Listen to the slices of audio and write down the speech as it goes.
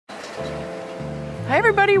Hi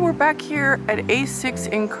everybody, we're back here at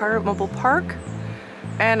A-6 in Carteret Mobile Park,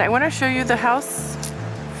 and I want to show you the house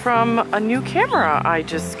from a new camera I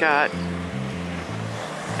just got.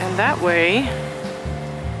 And that way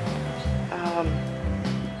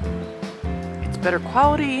it's better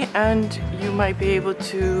quality and you might be able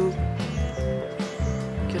to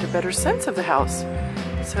get a better sense of the house.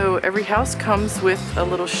 So every house comes with a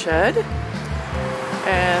little shed,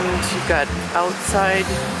 and you've got outside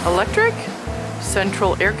electric,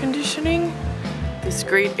 central air conditioning, this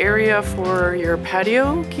great area for your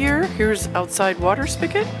patio gear. Here's outside water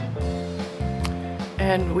spigot.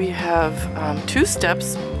 And we have 2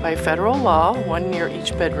 steps by federal law, one near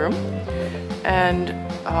each bedroom, and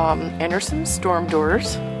Anderson storm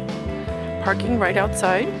doors, parking right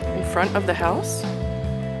outside in front of the house.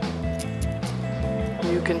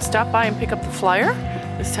 You can stop by and pick up the flyer.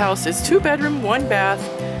 This house is 2 bedroom, 1 bath,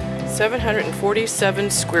 747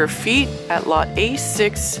 square feet at lot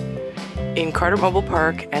A6 in Carteret Mobile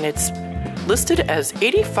Park, and it's listed as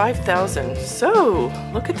 $85,000. So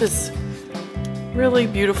look at this really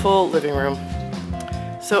beautiful living room.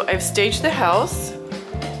 So I've staged the house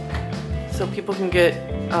so people can get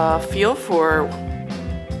a feel for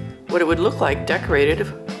what it would look like decorated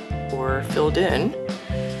or filled in.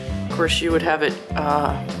 Of course, you would have it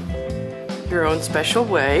your own special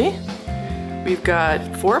way. We've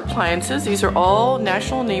got 4 appliances. These are all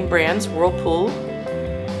national name brands, Whirlpool.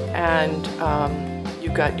 And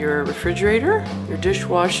you've got your refrigerator, your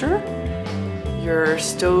dishwasher, your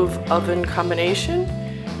stove oven combination,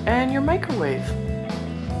 and your microwave.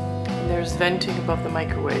 And there's venting above the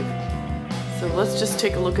microwave. So let's just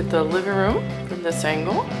take a look at the living room from this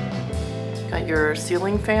angle. Got your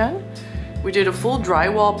ceiling fan. We did a full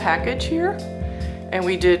drywall package here, and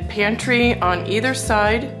we did pantry on either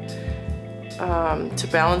side to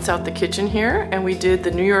balance out the kitchen here, and we did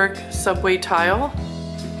the New York subway tile,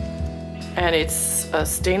 and it's a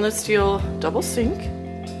stainless steel double sink.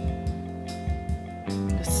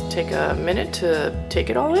 Just take a minute to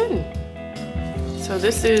take it all in. So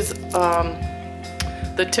this is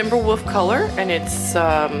the timberwolf color, and it's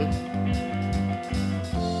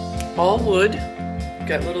all wood.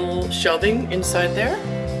 Got little shelving inside there.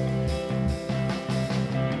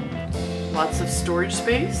 Lots of storage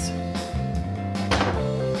space.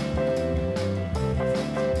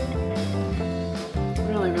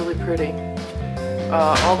 Really, really pretty.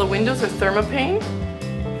 All the windows are thermopane.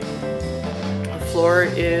 The floor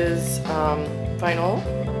is vinyl.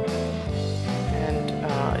 And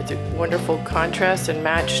it's a wonderful contrast and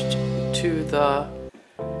matched to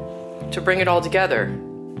bring it all together.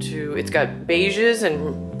 It's got beiges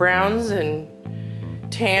and browns and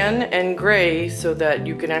tan and gray so that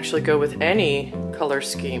you can actually go with any color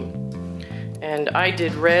scheme. And I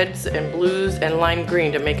did reds and blues and lime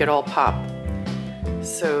green to make it all pop.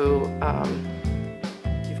 So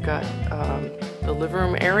you've got the living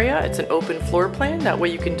room area. It's an open floor plan. That way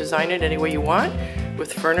you can design it any way you want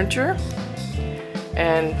with furniture.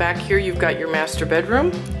 And back here you've got your master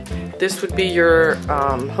bedroom. This would be your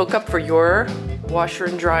hookup for your washer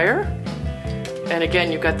and dryer. And again,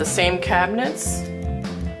 you've got the same cabinets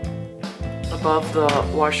above the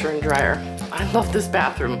washer and dryer. I love this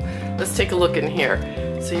bathroom. Let's take a look in here.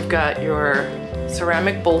 So you've got your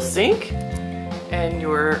ceramic bowl sink and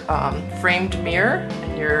your framed mirror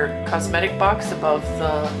and your cosmetic box above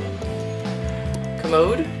the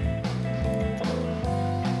commode.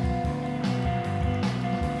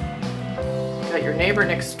 You've got your neighbor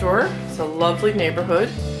next door. It's a lovely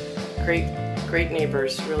neighborhood. Great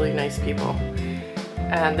neighbors, really nice people.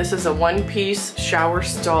 And this is a 1-piece shower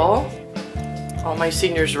stall. All my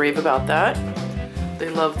seniors rave about that. They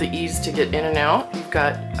love the ease to get in and out. You've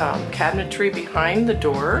got cabinetry behind the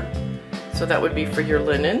door, so that would be for your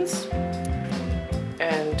linens.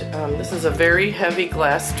 And this is a very heavy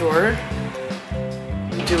glass door.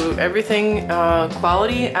 You do everything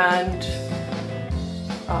quality and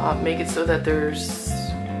make it so that there's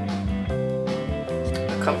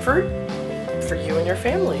a comfort for you and your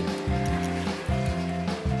family.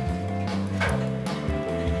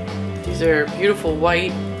 These are beautiful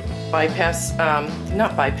white bypass,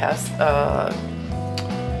 not bypass,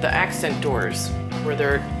 the accent doors, where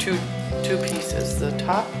there are two pieces, the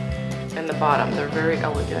top and the bottom. They're very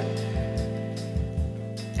elegant.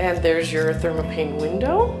 And there's your thermopane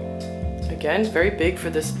window. Again, very big for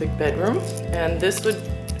this big bedroom. And this would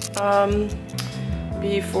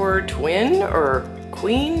be for twin or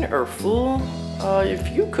queen or full. If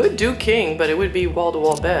you could do king, but it would be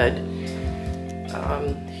wall-to-wall bed.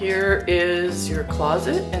 Here is your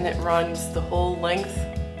closet, and it runs the whole length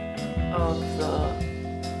of the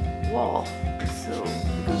wall. So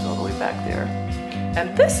it goes all the way back there.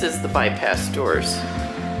 And this is the bypass doors.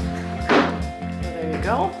 There you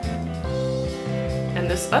go. And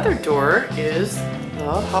this other door is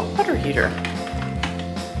the hot water heater.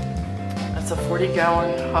 That's a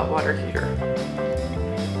 40-gallon hot water heater.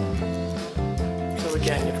 So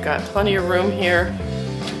again, you've got plenty of room here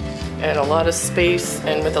and a lot of space,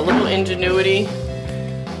 and with a little ingenuity,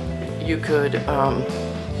 you could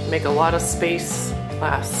make a lot of space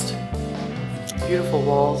last. Beautiful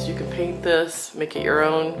walls. You can paint this, make it your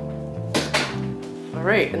own. All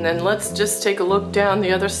right, and then let's just take a look down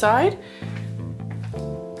the other side.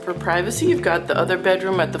 For privacy, you've got the other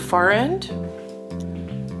bedroom at the far end.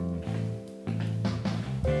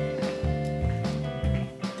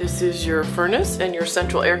 This is your furnace, and your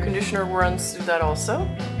central air conditioner runs through that also.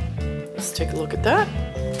 Let's take a look at that.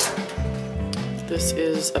 This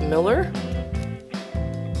is a Miller.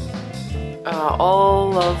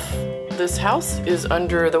 All of this house is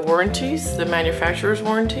under the warranties, the manufacturer's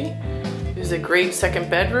warranty. It's a great second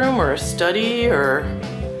bedroom or a study, or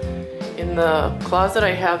in the closet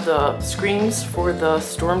I have the screens for the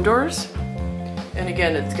storm doors. And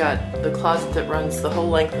again, it's got the closet that runs the whole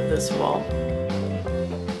length of this wall.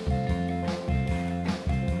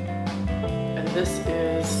 And this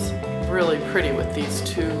is really pretty with these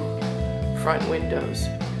two front windows.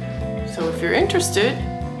 So if you're interested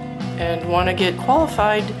and want to get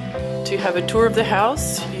qualified to have a tour of the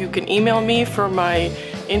house, you can email me for my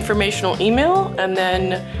informational email, and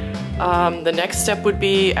then the next step would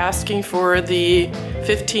be asking for the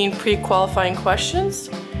 15 pre-qualifying questions,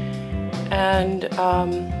 and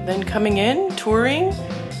then coming in, touring,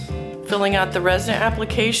 filling out the resident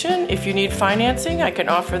application. If you need financing, I can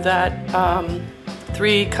offer that.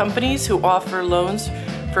 3 companies who offer loans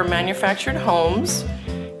for manufactured homes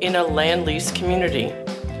in a land lease community.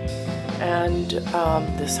 And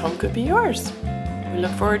this home could be yours. We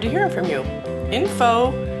look forward to hearing from you.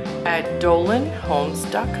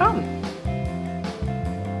 info@dolanhomes.com.